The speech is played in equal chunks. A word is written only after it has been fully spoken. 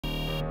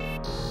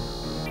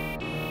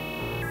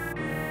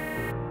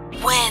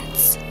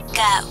Winds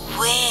got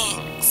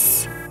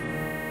wings.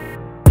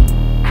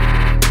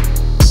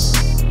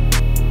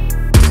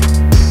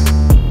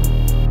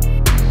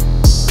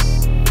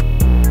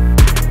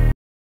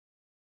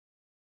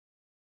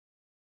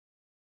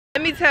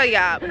 Let me tell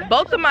y'all,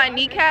 both of my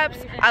kneecaps,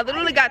 I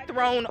literally got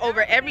thrown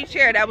over every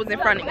chair that was in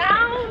front of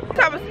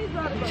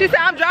me. She said,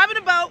 I'm driving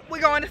a boat,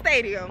 we're going to the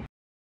stadium.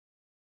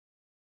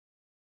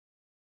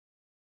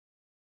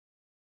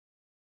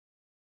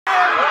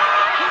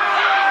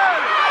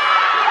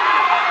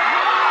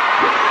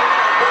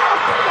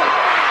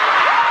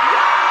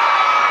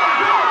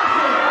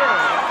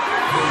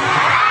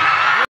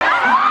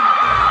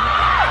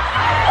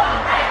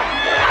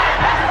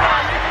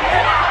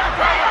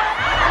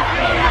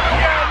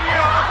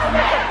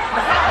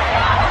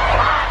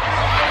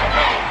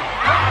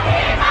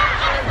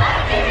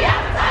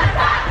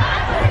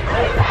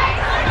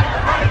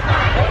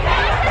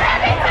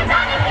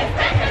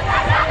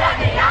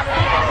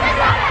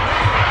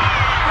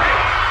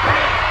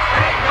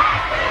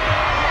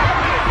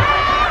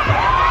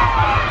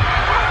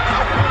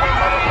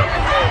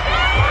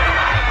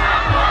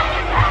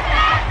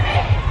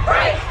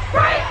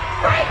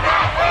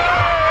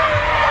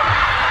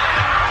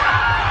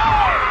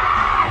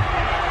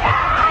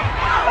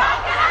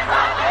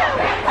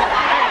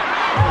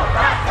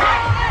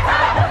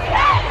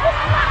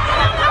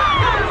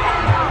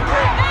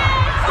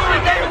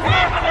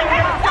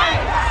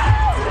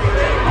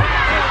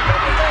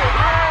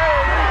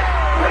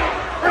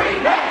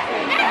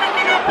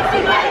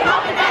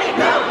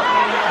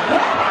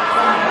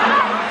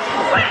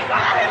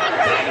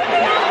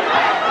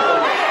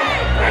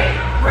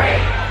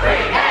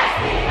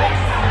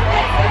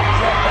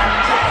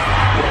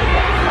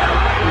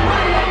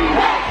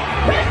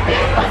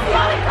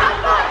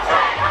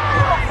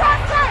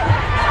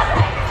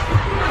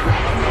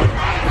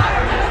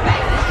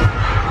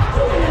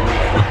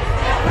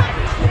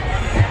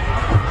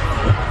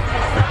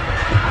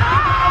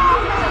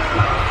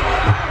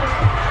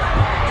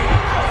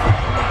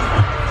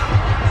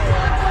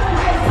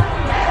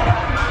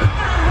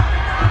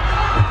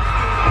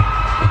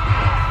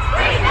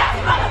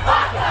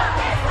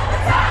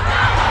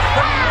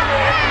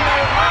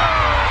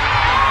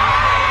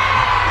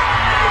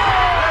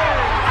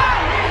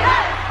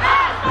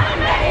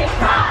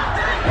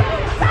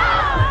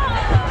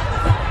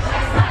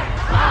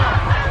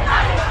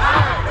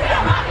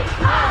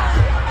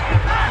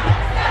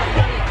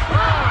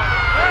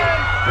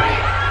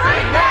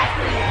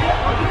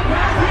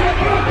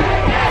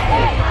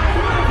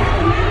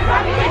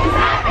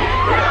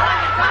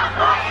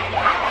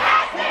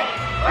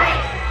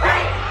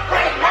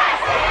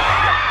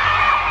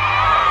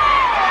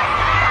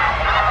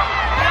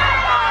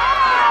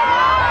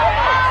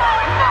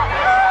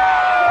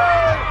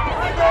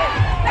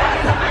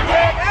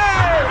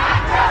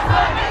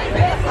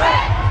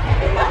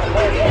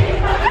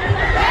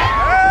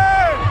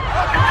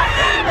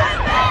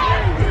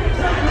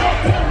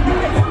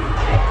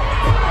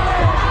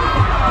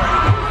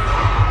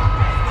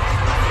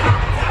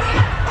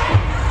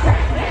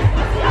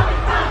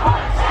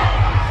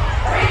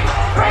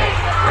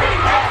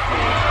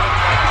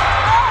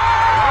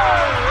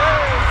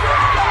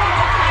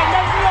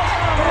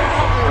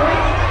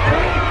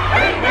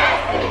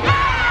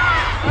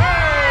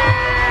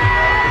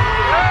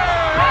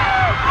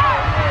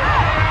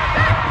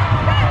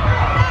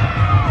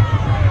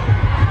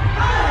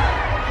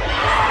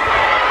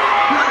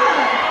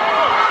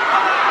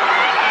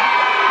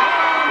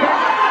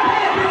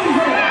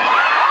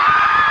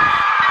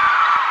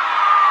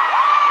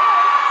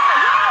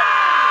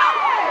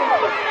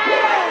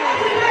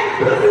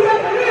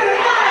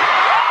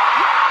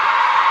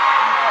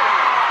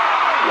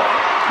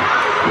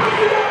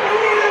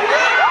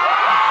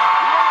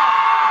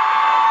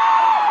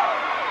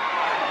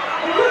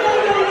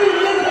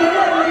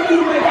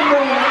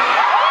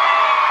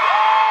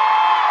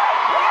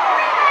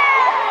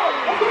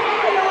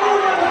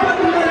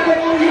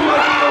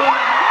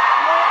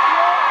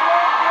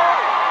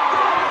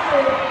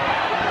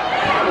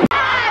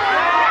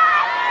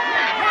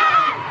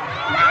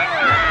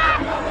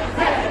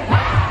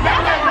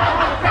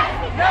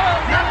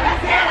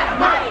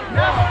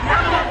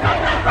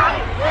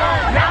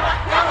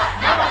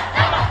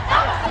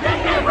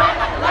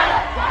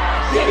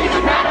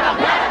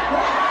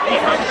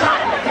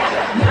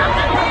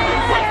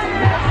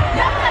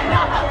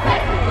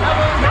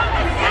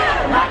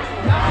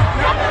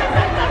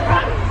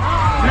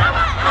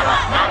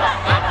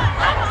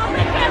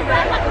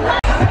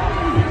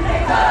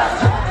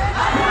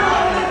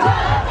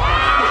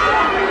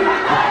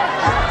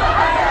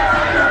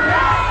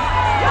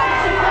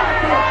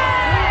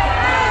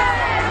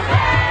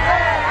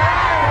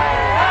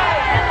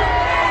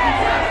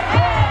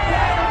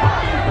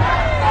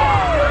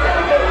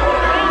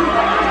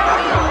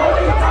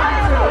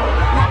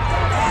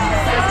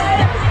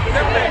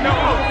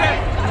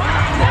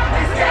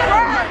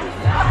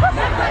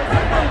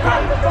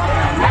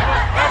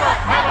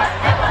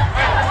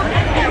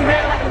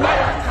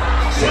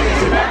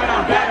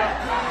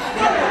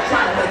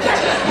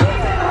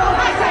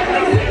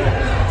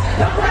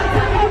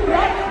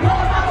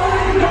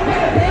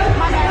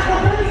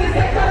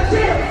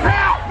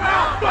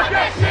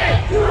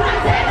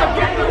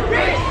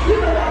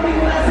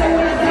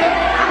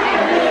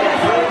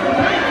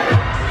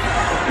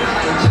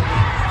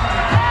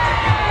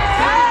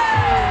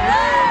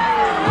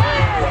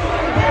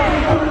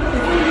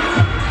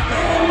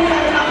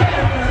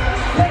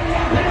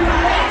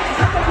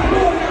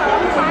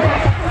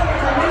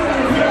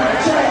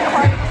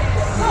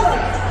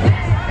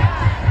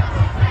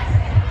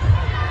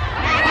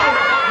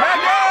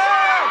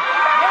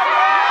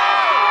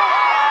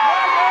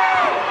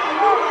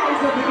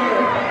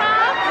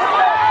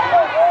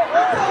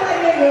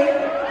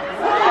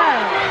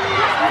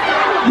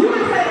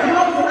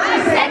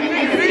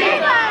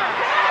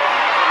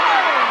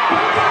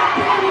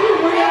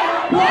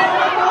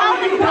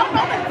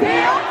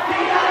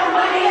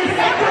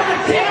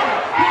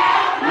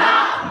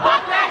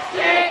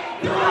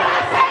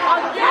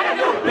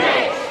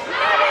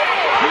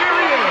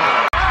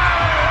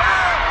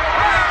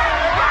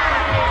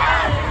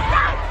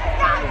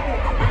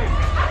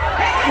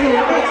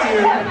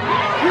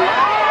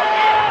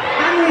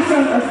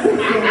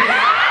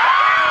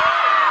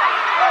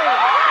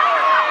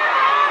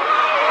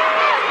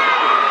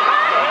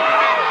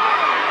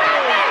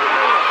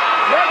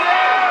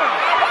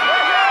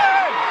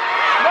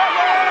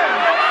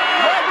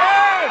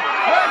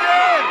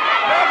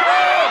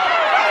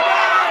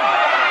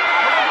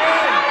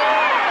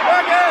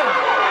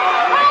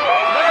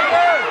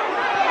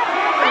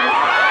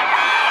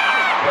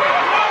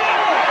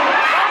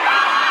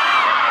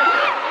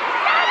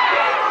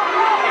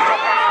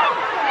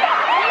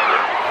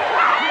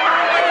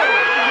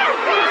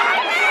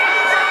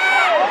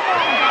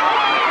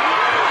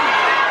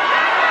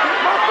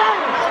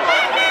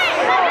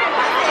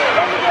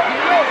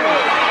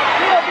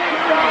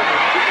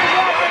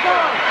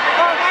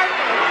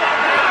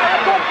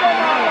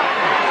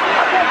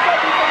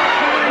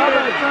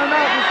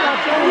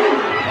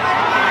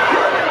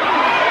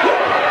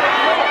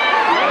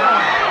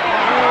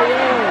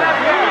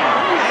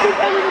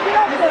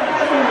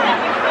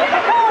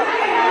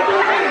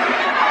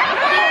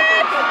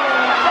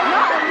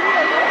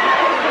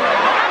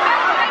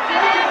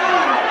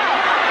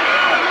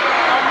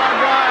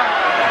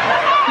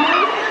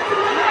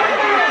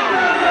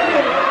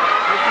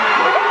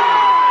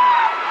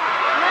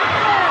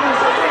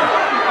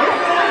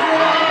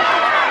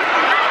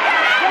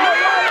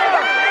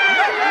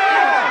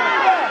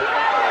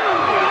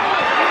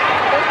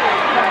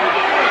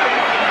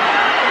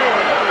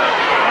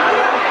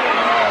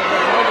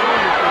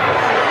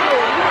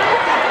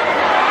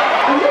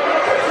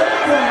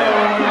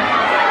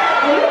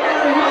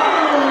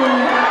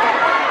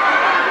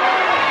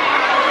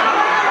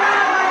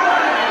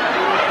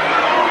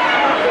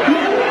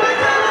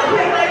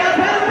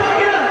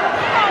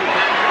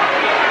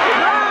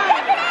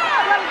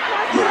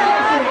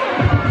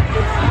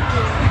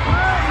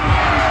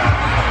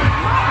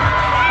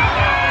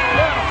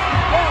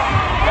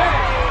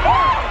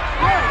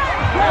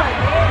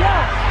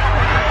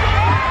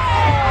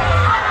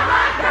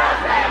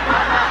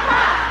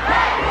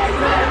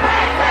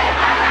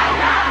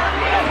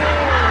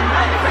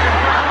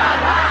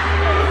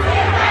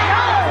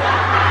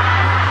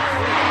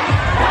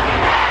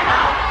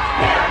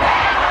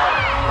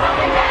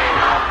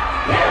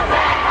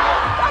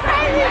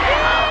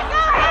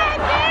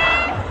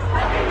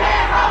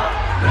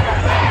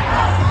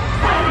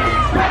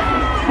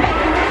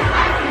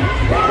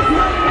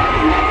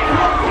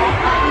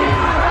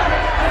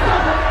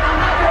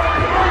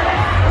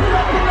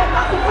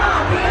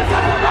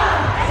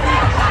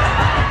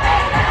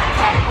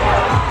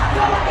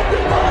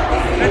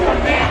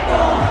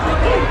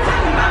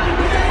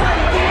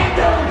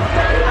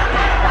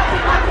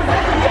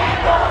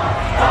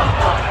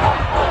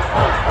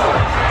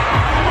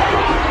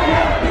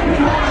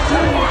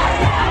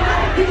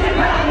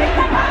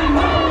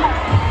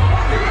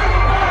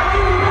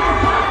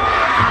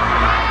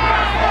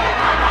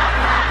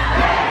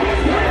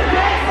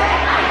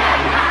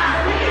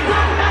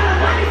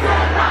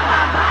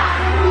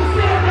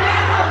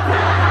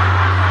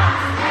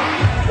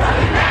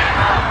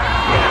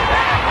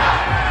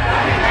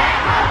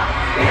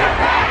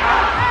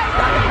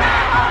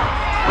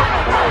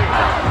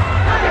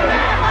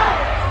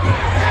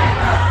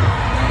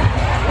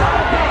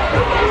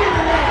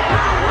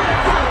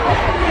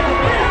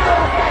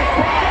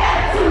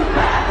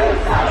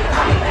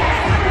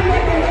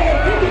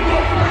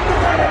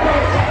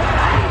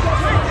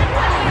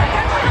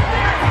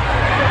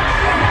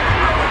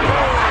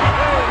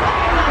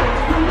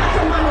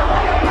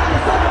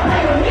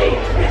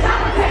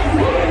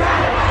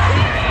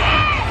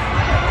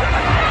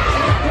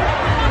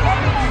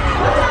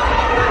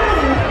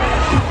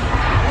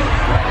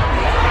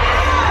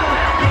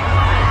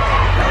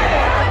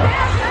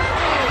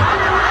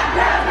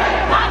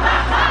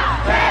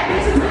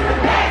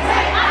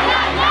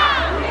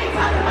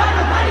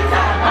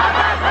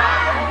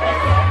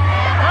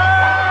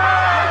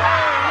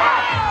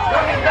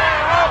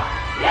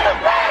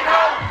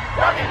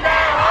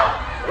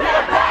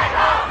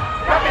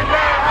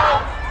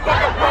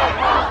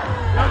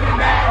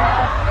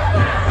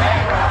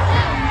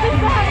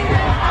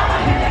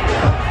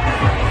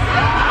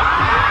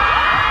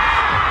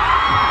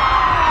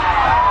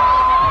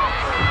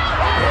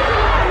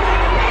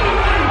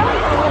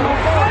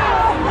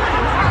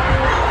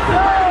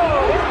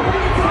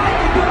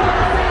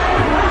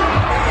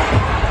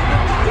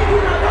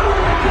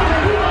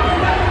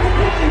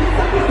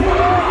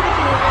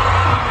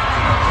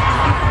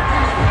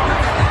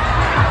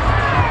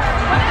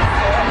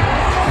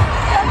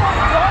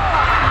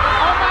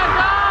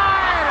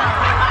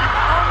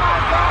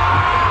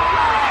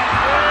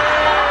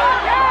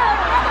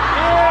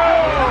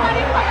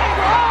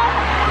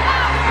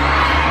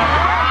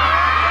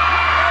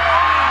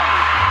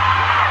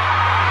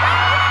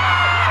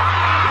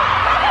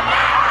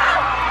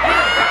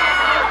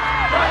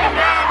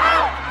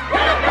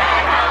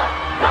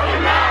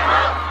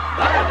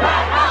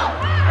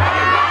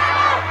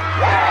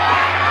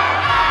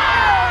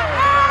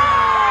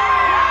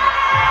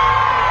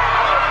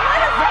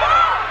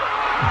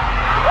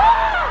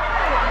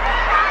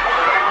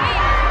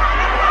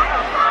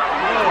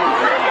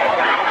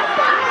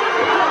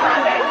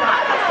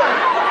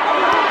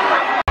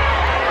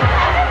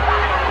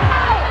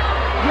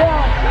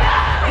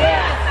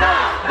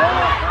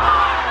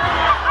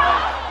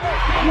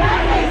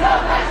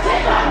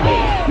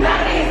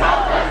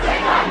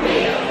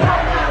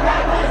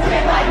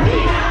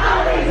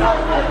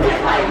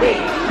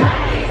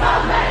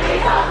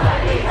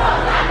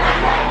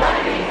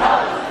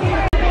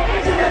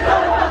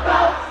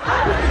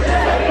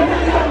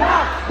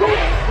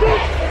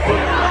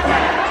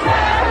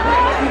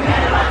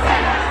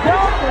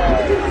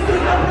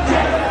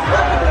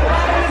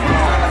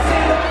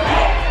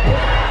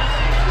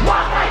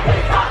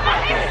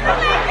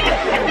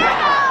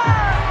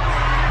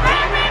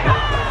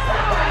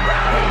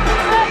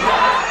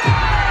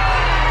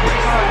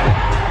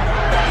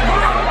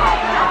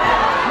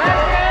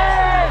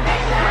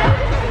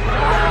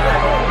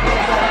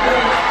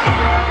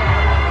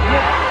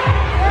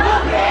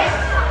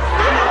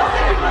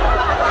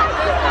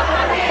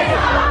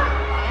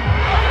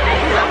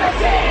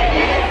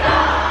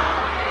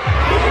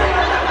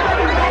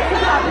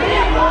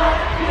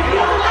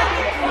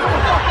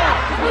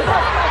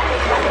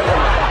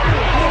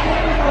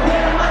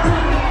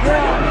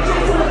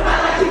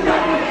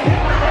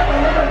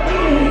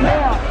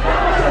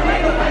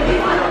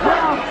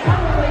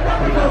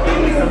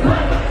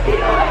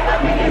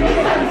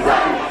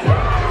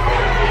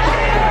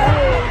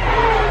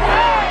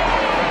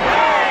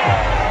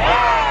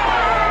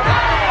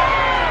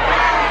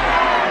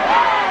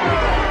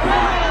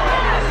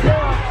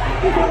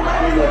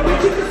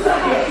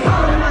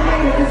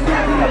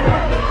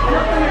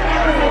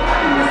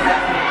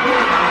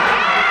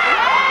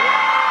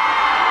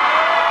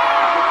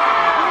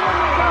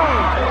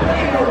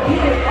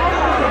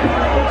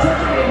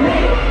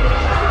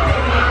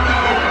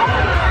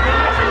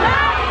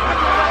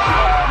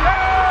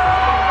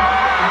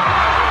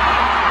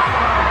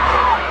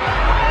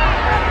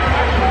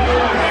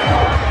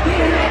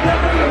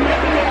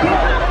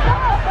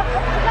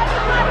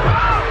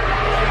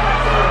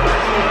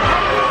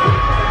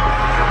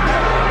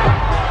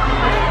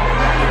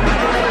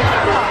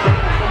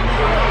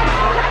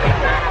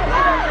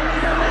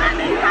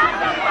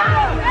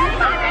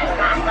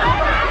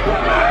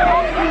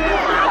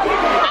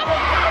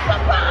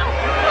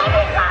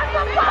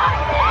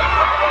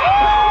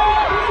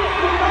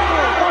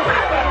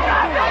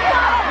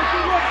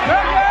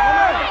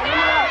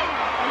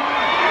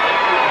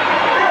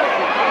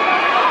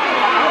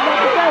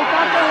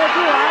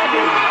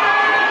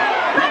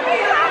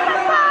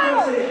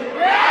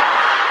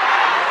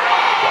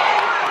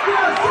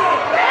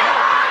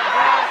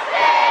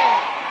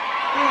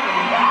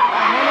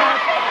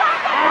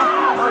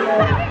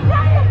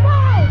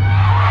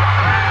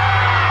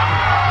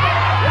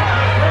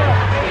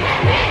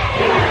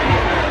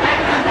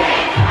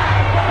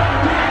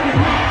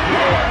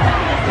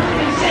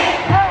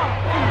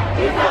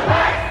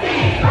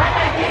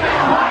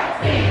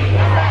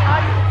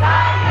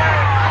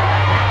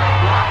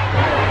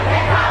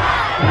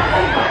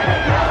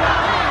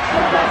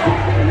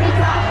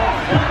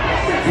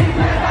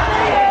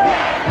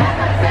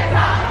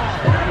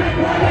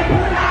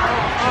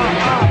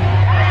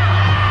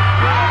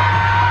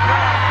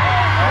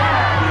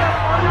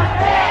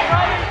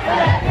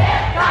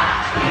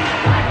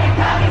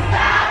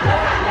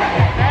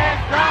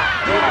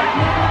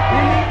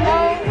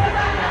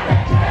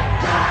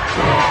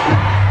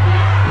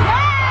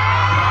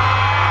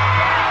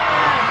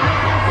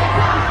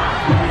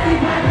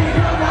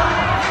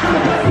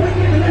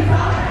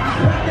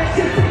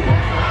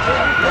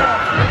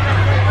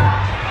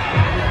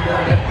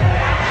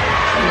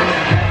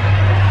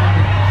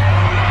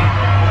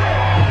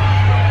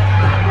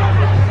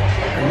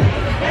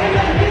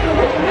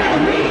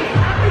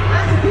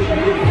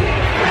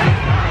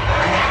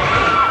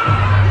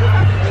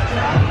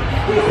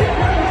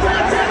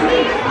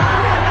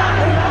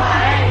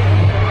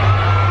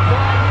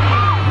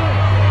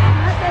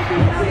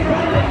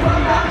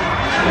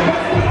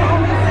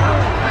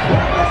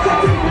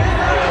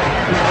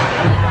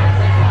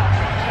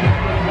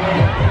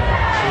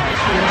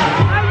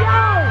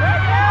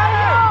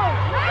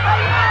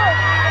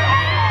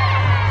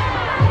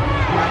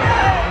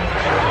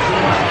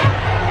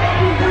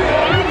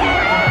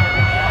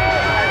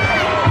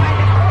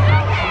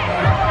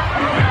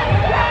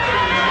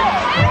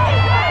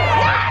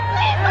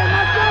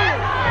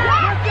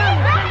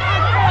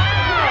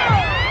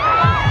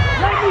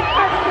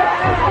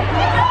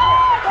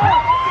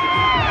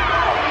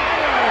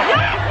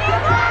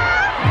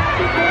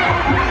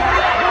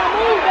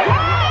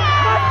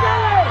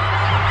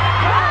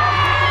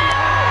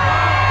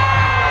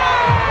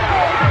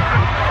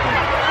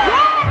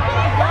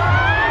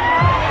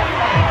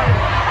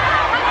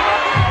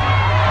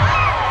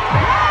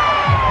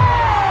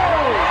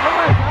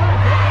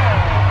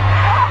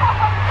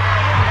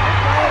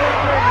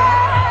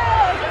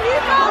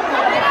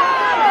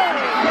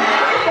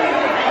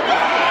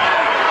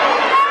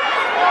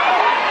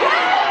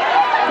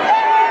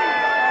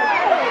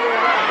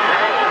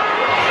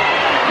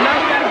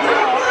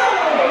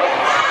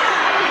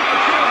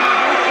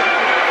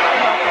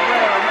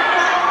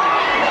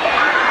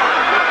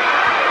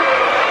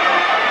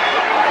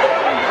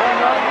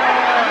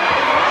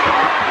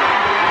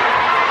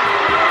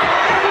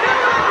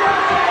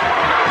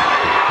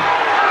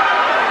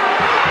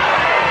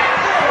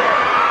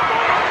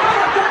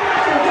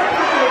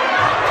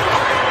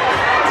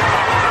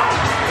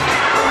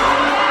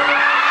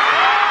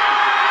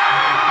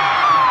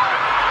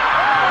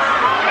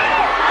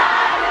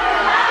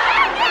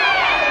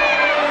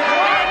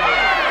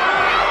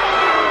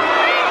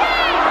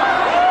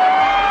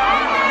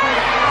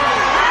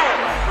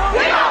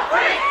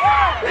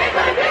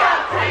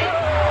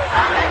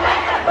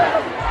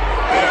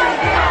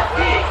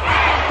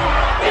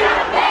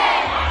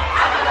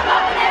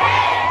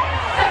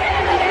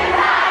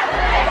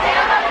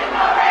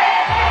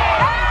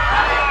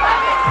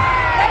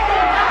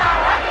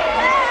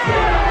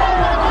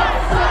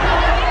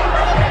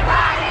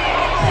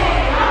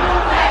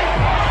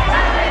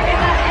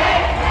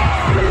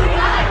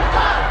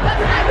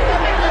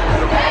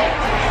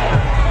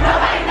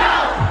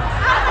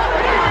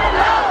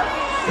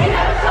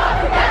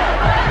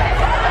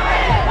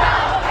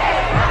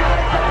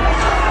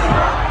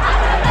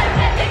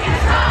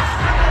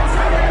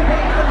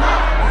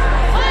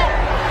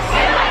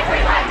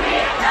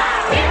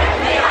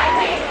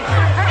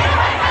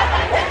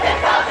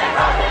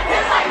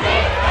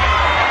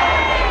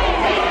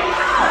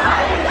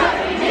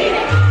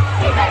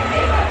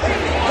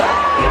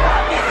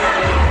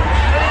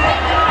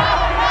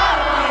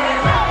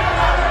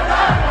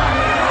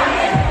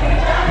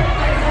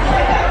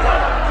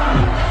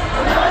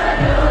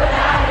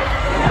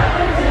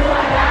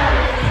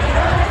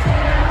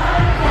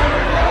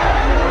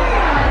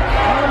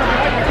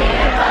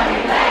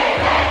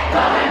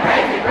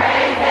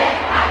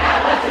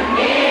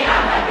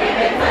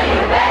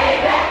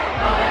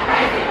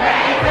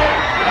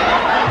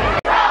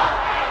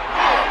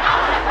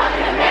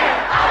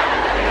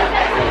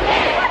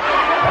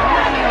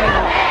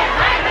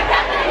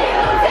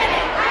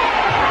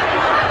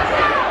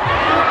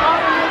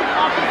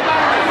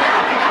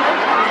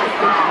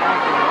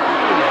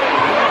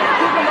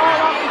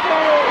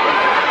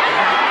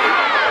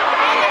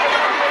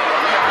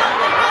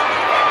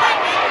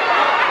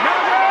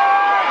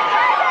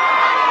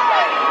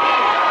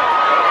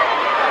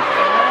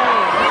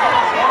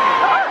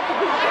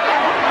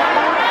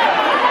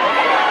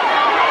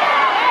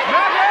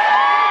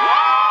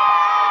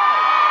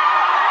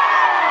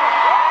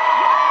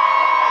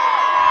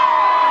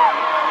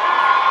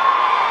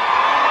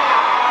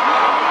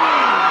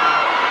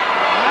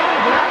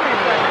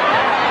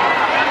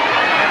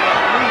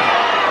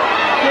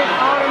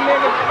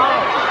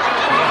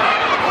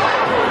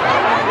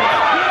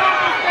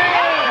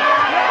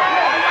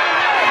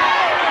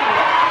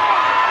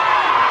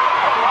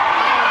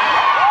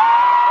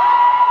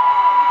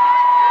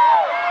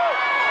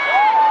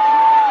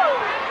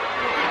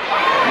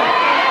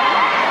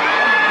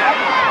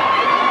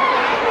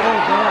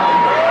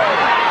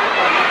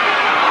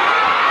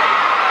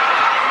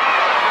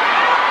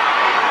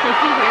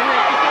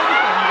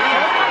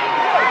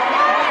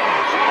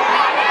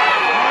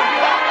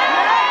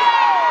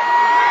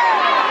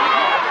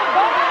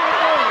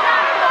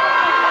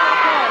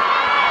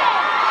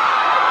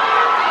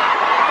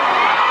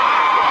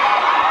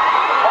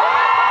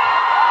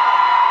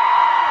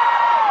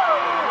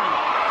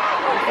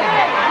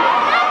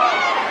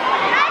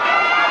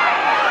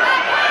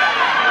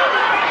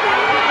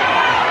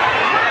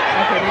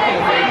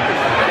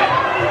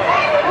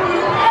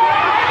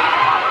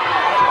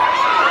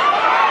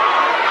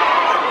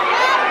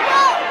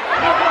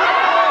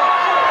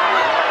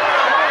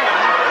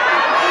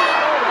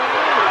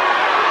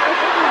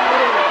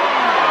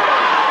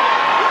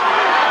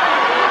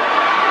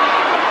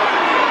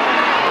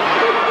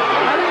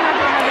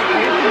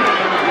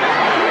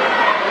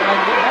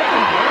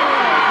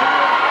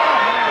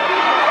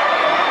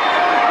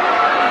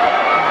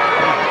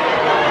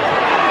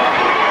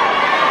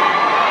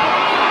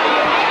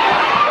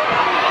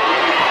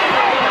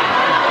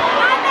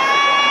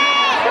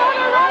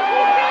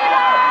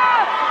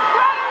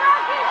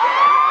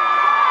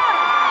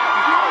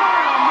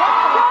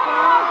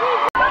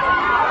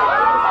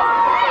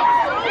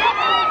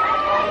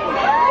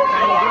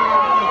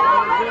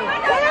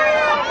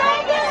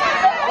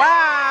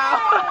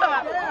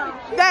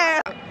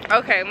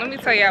 Okay, let me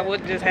tell y'all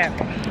what just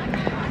happened.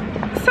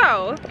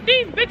 So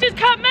these bitches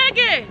cut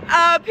Megan.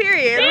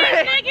 Period. These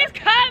niggas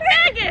cut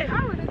Megan.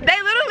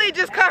 They literally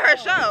just cut her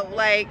show.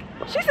 Like,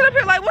 she sit up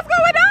here like, what's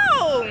going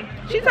on?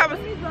 She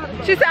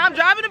said, I'm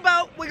driving the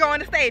boat, we're going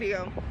to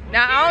stadium.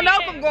 Now, I don't know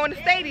if I'm going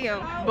to stadium,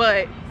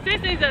 but.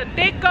 Sissy's a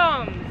thick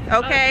gums.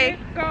 Okay.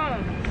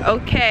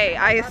 Okay,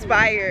 I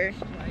aspire.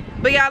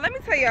 But y'all, let me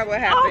tell y'all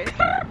what happened.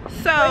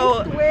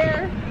 So.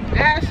 Square,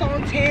 ass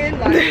on 10,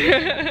 like.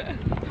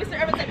 Mr.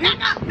 Evans said, back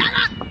up.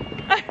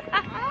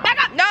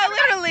 No,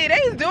 literally, they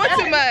was doing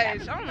too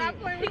much. I'm not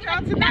playing with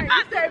y'all tonight.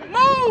 He said,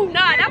 move.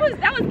 Nah, that was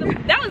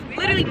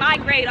literally my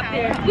grade up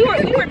there. We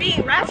were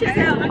being ratchet as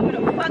hell. I could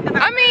have fucked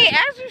about. I mean,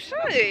 as you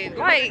should.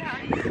 Like,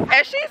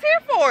 and she's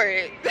here for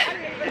it.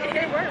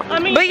 I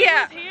mean, but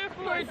yeah. She's here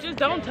for it. Just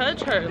don't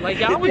touch her. Like,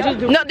 y'all would just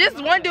do. No, this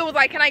one dude was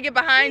like, "Can I get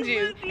behind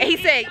you?" And he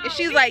said,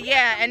 she's like,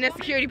 "Yeah," and then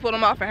security pulled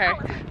him off of her.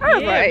 I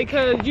was like,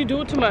 because you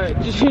do it too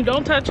much. You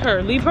don't touch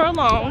her. Leave her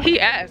alone. He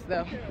asked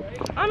though.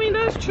 I mean,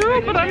 that's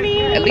true, but I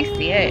mean, at least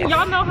he asked.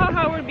 Y'all know how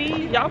Howard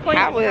be. Y'all playing.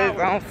 Howard is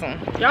awesome.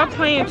 Y'all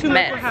playing too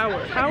much with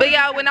Howard. But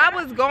y'all, when I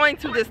was going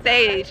to the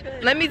stage,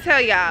 let me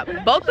tell y'all,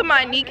 both of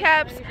my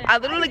kneecaps, I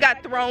literally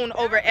got thrown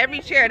over every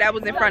chair that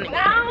was in front of me.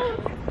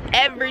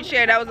 Every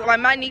chair that was like,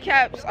 my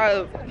kneecaps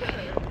are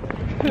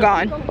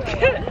gone.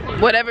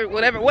 What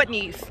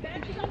knees?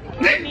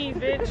 What knees,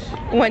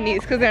 bitch? What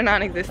knees? Because they're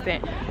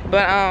non-existent.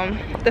 But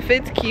the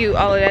fit's cute.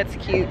 All of that's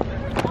cute.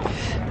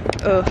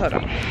 Oh, hold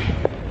on.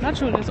 Not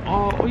you. It's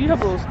all. Oh, you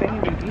have a little stain,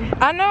 baby.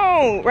 I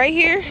know. Right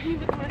here.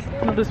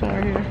 No, this one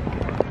right here.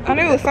 I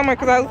knew it was somewhere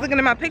because I was looking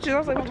at my pictures. I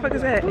was like, what the fuck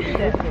is that?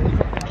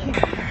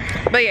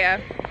 But yeah.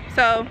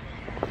 So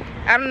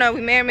I don't know.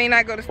 We may or may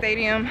not go to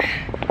stadium.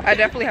 I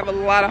definitely have a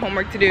lot of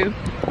homework to do.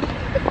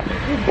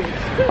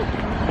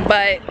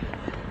 But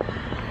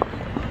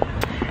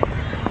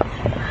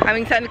I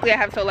mean, technically I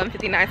have till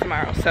 11:59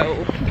 tomorrow,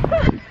 so.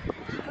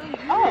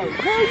 Oh,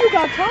 girl, you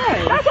got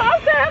time. That's what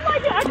I'm saying. I'm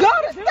like, go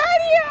to stadium.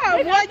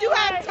 Why you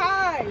have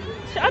time?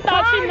 I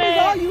thought she meant.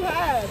 All you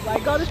have.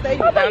 Like, go to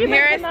stadium. I'm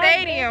here at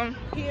stadium.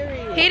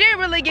 Period. He didn't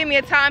really give me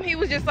a time. He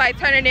was just like,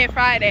 turn it in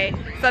Friday.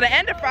 So the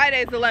end of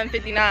Friday is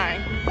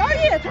 11:59. Oh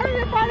yeah, turn it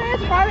in Friday.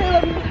 It's Friday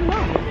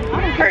 11:59.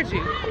 I heard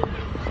you.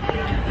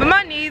 But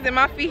my knees and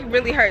my feet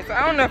really hurt, so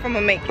I don't know if I'm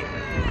gonna make it.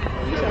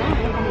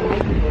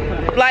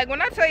 Like,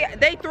 when I tell you,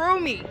 they threw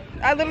me.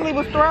 I literally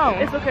was thrown.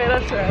 It's okay,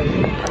 that's right.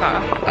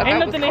 Ain't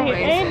nothing in here.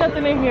 Ain't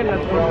nothing in here.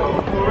 Nothing.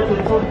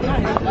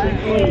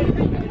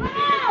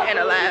 And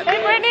a laugh.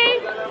 Hey, Brittany.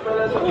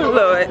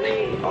 Lord.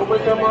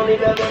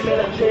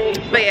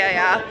 But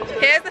yeah, y'all.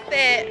 Here's the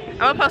fit. I'm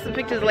gonna post some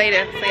pictures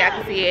later so y'all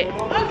can see it.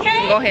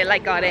 Okay. Go ahead,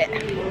 like all that.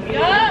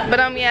 Yeah. But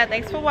yeah,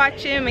 thanks for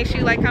watching. Make sure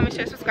you like, comment,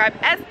 share, subscribe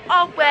as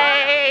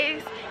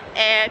always.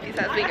 And peace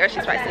out, sweet girl.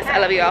 She's priceless. I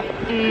love you all.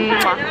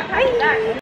 Mwah. Bye.